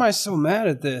 why am I so mad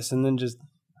at this? And then just,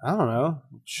 I don't know.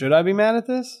 Should I be mad at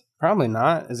this? Probably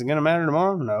not. Is it going to matter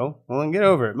tomorrow? No. Well, then get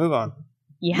over it. Move on.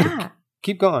 Yeah.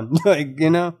 Keep going.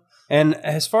 And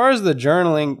as far as the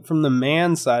journaling from the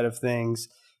man side of things,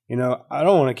 I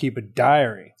don't want to keep a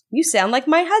diary. You sound like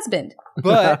my husband.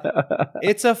 But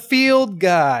it's a field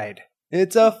guide.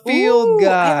 It's a field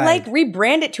guide. I like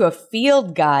rebrand it to a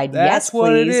field guide. That's yes,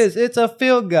 what please. it is. It's a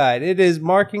field guide. It is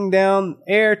marking down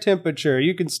air temperature.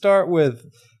 You can start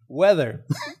with weather.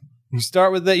 You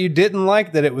start with that you didn't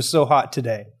like that it was so hot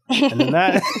today. And then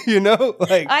that,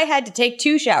 like. I had to take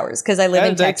 2 showers because I live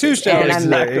in Texas. 2 showers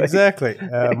today. Exactly.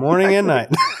 Morning and night.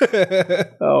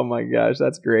 Oh my gosh,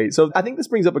 that's great. So I think this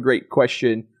brings up a great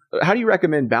question. How do you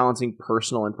recommend balancing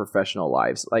personal and professional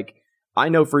lives? Like, I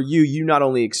know for you, you not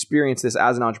only experience this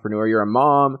as an entrepreneur, you're a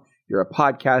mom, you're a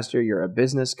podcaster, you're a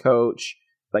business coach.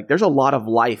 Like, there's a lot of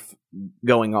life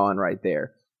going on right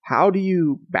there. How do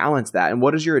you balance that? And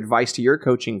what is your advice to your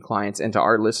coaching clients and to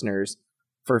our listeners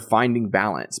for finding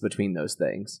balance between those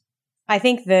things? I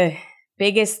think the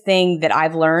biggest thing that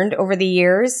I've learned over the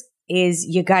years is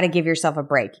you got to give yourself a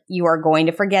break. You are going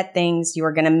to forget things. You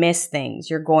are going to miss things.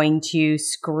 You're going to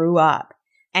screw up.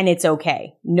 And it's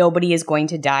okay. Nobody is going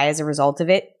to die as a result of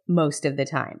it most of the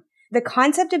time. The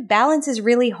concept of balance is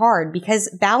really hard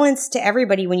because balance to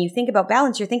everybody, when you think about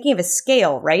balance, you're thinking of a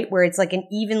scale, right? Where it's like an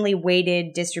evenly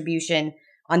weighted distribution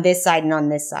on this side and on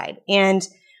this side. And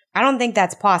I don't think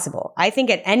that's possible. I think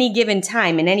at any given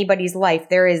time in anybody's life,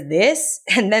 there is this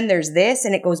and then there's this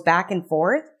and it goes back and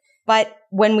forth. But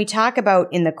when we talk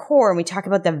about in the core and we talk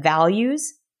about the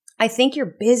values, I think your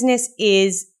business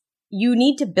is, you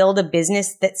need to build a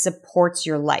business that supports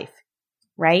your life,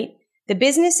 right? The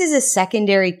business is a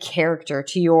secondary character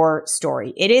to your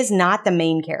story. It is not the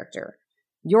main character.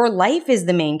 Your life is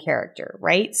the main character,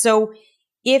 right? So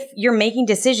if you're making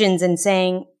decisions and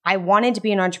saying, I wanted to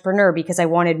be an entrepreneur because I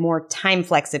wanted more time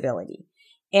flexibility,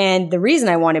 And the reason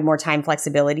I wanted more time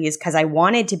flexibility is because I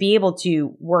wanted to be able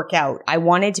to work out. I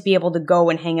wanted to be able to go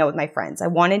and hang out with my friends. I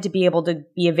wanted to be able to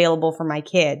be available for my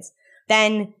kids.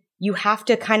 Then you have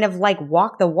to kind of like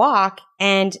walk the walk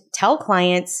and tell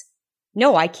clients,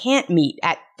 no, I can't meet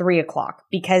at 3:00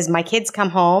 because my kids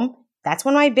come home. That's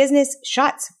when my business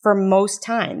shuts for most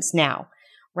times now,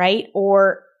 right?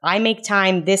 Or I make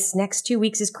time, this next 2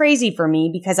 weeks is crazy for me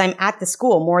because I'm at the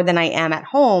school more than I am at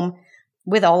home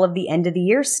with all of the end of the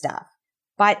year stuff.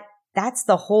 But that's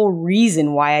the whole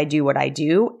reason why I do what I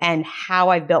do, and how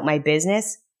I've built my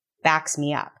business backs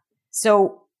me up.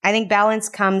 So I think balance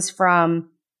comes from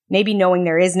maybe knowing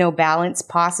there is no balance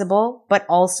possible, but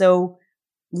also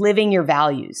living your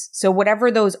values. So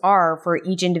whatever those are for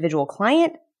each individual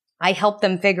client, I help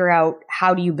them figure out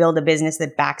how do you build a business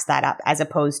that backs that up, as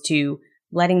opposed to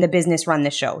letting the business run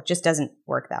the show. It just doesn't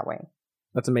work that way.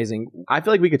 That's amazing. I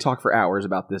feel like we could talk for hours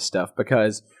about this stuff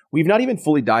because we've not even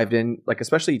fully dived in, like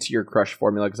especially to your crush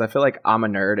formula, because I feel like I'm a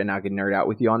nerd and I can nerd out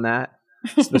with you on that,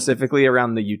 specifically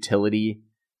around the utility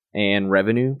and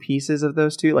revenue pieces of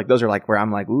those two. Like those are like where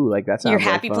I'm like, ooh, like that sounds your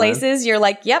happy like fun. places. You're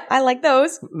like, yep, I like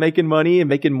those. Making money and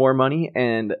making more money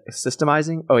and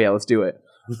systemizing. Oh yeah, let's do it.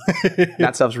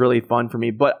 That stuff's really fun for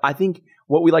me. But I think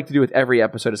what we like to do with every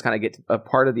episode is kind of get to a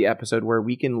part of the episode where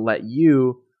we can let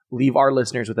you leave our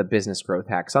listeners with a business growth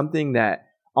hack, something that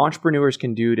entrepreneurs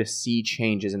can do to see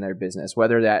changes in their business,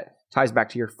 whether that ties back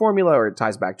to your formula or it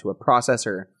ties back to a process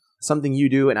or something you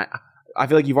do. And I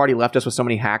feel like you've already left us with so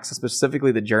many hacks.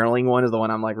 Specifically, the journaling one is the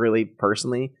one I'm like really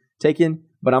personally taking,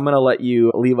 but I'm going to let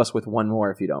you leave us with one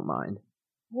more if you don't mind.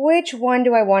 Which one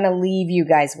do I want to leave you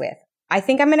guys with? I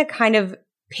think I'm going to kind of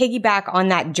piggyback on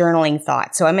that journaling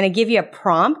thought. So I'm going to give you a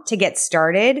prompt to get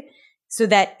started so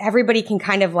that everybody can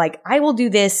kind of like, I will do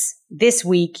this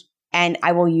week and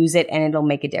I will use it and it'll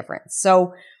make a difference.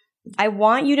 So I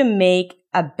want you to make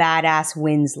a badass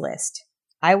wins list.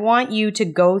 I want you to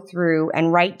go through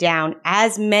and write down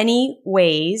as many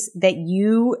ways that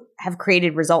you have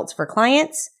created results for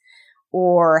clients,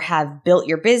 or have built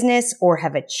your business, or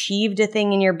have achieved a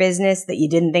thing in your business that you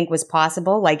didn't think was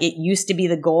possible. Like it used to be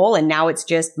the goal and now it's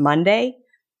just Monday.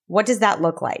 What does that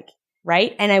look like?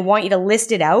 Right? And I want you to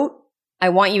list it out. I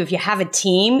want you, if you have a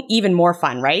team, even more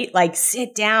fun, right? Like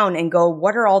sit down and go,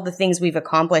 what are all the things we've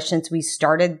accomplished since we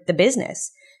started the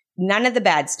business? None of the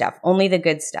bad stuff, only the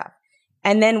good stuff.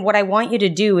 And then what I want you to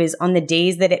do is on the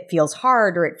days that it feels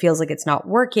hard or it feels like it's not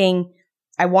working,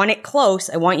 I want it close.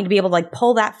 I want you to be able to like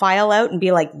pull that file out and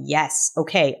be like, yes,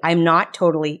 okay, I'm not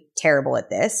totally terrible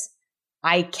at this.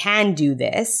 I can do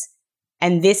this.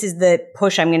 And this is the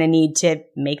push I'm going to need to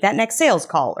make that next sales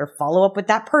call or follow up with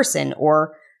that person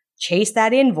or chase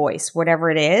that invoice,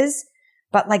 whatever it is.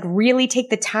 But like really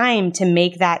take the time to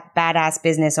make that badass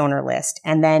business owner list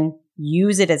and then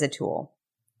use it as a tool.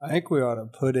 I think we ought to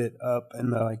put it up in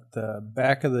the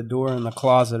back of the door in the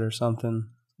closet or something.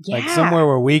 Yeah. Like somewhere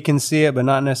where we can see it, but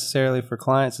not necessarily for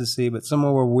clients to see, but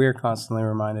somewhere where we're constantly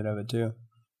reminded of it too.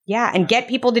 Yeah. And get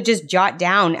people to just jot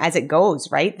down as it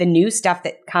goes, right? The new stuff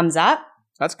that comes up.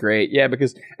 That's great. Yeah,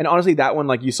 because, and honestly, that one,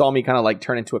 like you saw me kind of like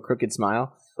turn into a crooked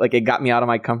smile. Like it got me out of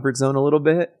my comfort zone a little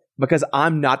bit because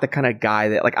I'm not the kind of guy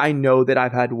that, like, I know that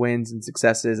I've had wins and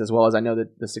successes as well as I know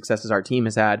that the successes our team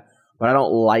has had, but I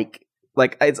don't like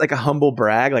it's like a humble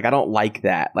brag. Like I don't like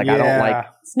that. Like I don't like.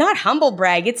 It's not humble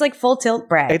brag. It's like full tilt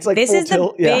brag. It's like this is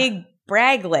tilt, the big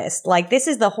brag list. Like this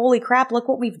is the holy crap, look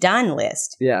what we've done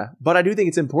list. Yeah. But I do think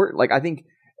it's important. Like I think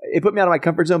it put me out of my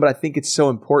comfort zone, but I think it's so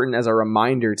important as a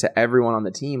reminder to everyone on the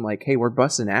team, like, hey, we're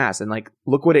busting ass and like,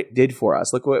 look what it did for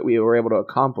us. Look what we were able to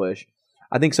accomplish.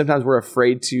 I think sometimes we're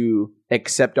afraid to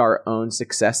accept our own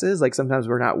successes. Like sometimes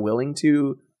we're not willing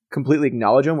to completely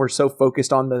acknowledge them. We're so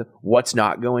focused on the what's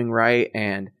not going right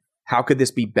and how could this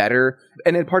be better.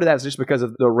 And then part of that is just because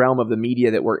of the realm of the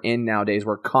media that we're in nowadays.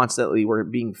 We're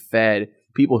being fed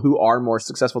people who are more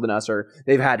successful than us, or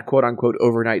they've had quote unquote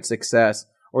overnight success,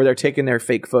 or they're taking their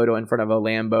fake photo in front of a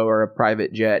Lambo or a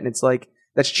private jet. And it's like,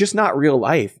 that's just not real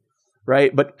life,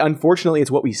 right? But unfortunately,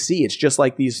 it's what we see. It's just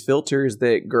like these filters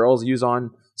that girls use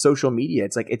on social media.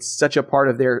 It's like, it's such a part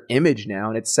of their image now,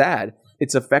 and it's sad.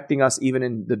 It's affecting us even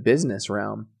in the business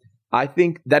realm. I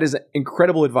think that is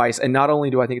incredible advice. And not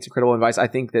only do I think it's incredible advice, I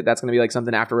think that that's going to be like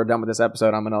something after we're done with this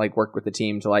episode, I'm going to like work with the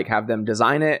team to like have them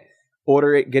design it,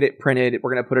 order it, get it printed.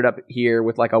 We're going to put it up here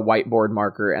with like a whiteboard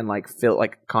marker and like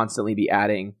constantly be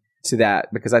adding to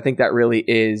that, because I think that really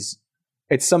is,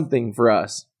 it's something for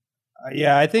us.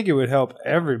 Yeah, I think it would help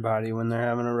everybody when they're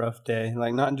having a rough day.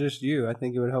 Like not just you. I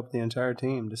think it would help the entire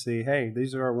team to see, hey,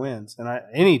 these are our wins. And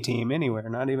any team anywhere,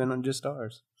 not even just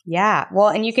ours. Yeah. Well,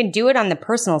 and you can do it on the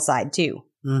personal side too.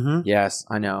 Mm-hmm. Yes,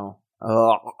 I know.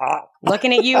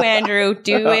 Looking at you, Andrew.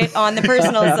 Do it on the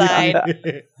personal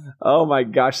side. Oh my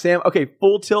gosh, Sam. Okay,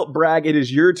 full tilt brag. It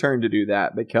is your turn to do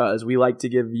that because we like to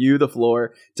give you the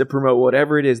floor to promote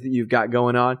whatever it is that you've got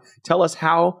going on. Tell us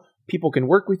how people can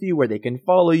work with you, where they can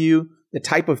follow you, the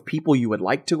type of people you would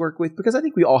like to work with, because I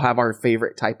think we all have our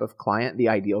favorite type of client, the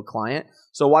ideal client.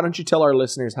 So why don't you tell our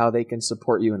listeners how they can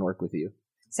support you and work with you?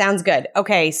 Sounds good.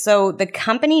 Okay, so the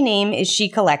company name is She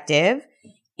Collective,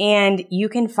 and you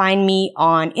can find me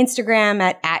on Instagram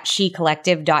at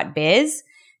shecollective.biz.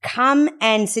 Come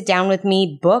and sit down with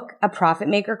me, book a Profit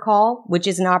Maker call, which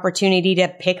is an opportunity to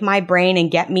pick my brain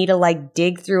and get me to like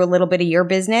dig through a little bit of your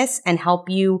business and help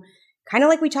you, kind of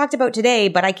like we talked about today,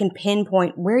 but I can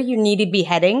pinpoint where you need to be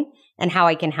heading and how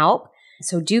I can help.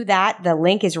 So do that. The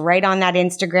link is right on that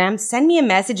Instagram. Send me a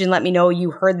message and let me know you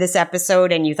heard this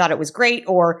episode and you thought it was great,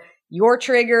 or you're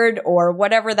triggered, or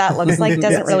whatever that looks like.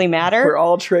 Doesn't really matter. We're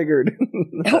all triggered.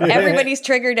 Everybody's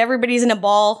triggered. Everybody's in a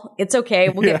ball. It's okay.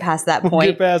 We'll get past that point. We'll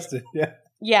get past it. Yeah.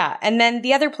 Yeah. And then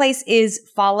the other place is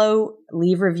follow,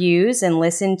 leave reviews, and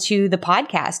listen to the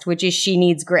podcast, which is She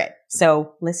Needs Grit.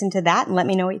 So listen to that and let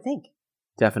me know what you think.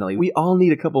 Definitely. We all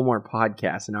need a couple more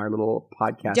podcasts in our little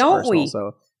podcast Don't arsenal. we?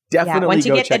 So definitely once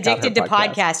you go get check out addicted her to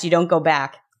podcasts, you don't go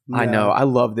back. I know. I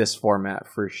love this format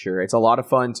for sure. It's a lot of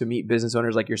fun to meet business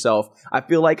owners like yourself. I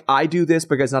feel like I do this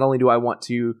because not only do I want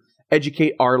to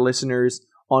educate our listeners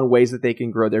on ways that they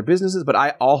can grow their businesses, but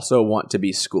I also want to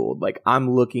be schooled. Like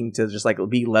I'm looking to just like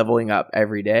be leveling up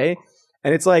every day.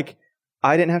 And it's like,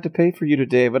 I didn't have to pay for you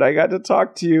today, but I got to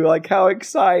talk to you. Like, how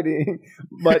exciting.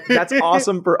 But that's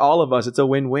awesome for all of us. It's a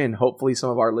win-win. Hopefully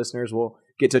some of our listeners will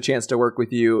get a chance to work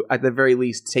with you. At the very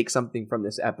least, take something from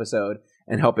this episode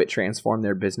and help it transform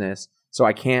their business. So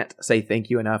I can't say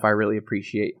thank you enough. I really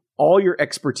appreciate all your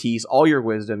expertise, all your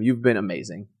wisdom. You've been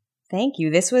amazing. Thank you.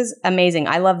 This was amazing.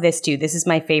 I love this too. This is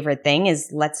my favorite thing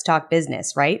is let's talk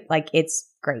business, right? Like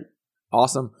it's great.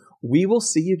 Awesome. We will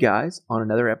see you guys on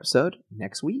another episode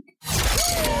next week.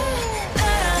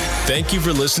 Thank you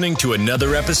for listening to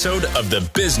another episode of the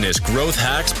Business Growth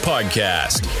Hacks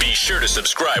Podcast. Be sure to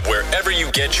subscribe wherever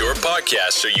you get your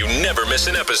podcasts so you never miss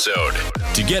an episode.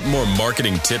 To get more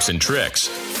marketing tips and tricks,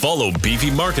 follow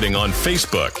Beefy Marketing on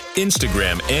Facebook,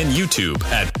 Instagram, and YouTube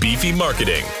at Beefy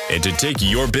Marketing. And to take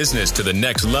your business to the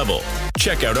next level,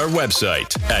 check out our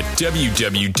website at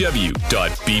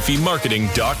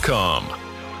www.beefymarketing.com.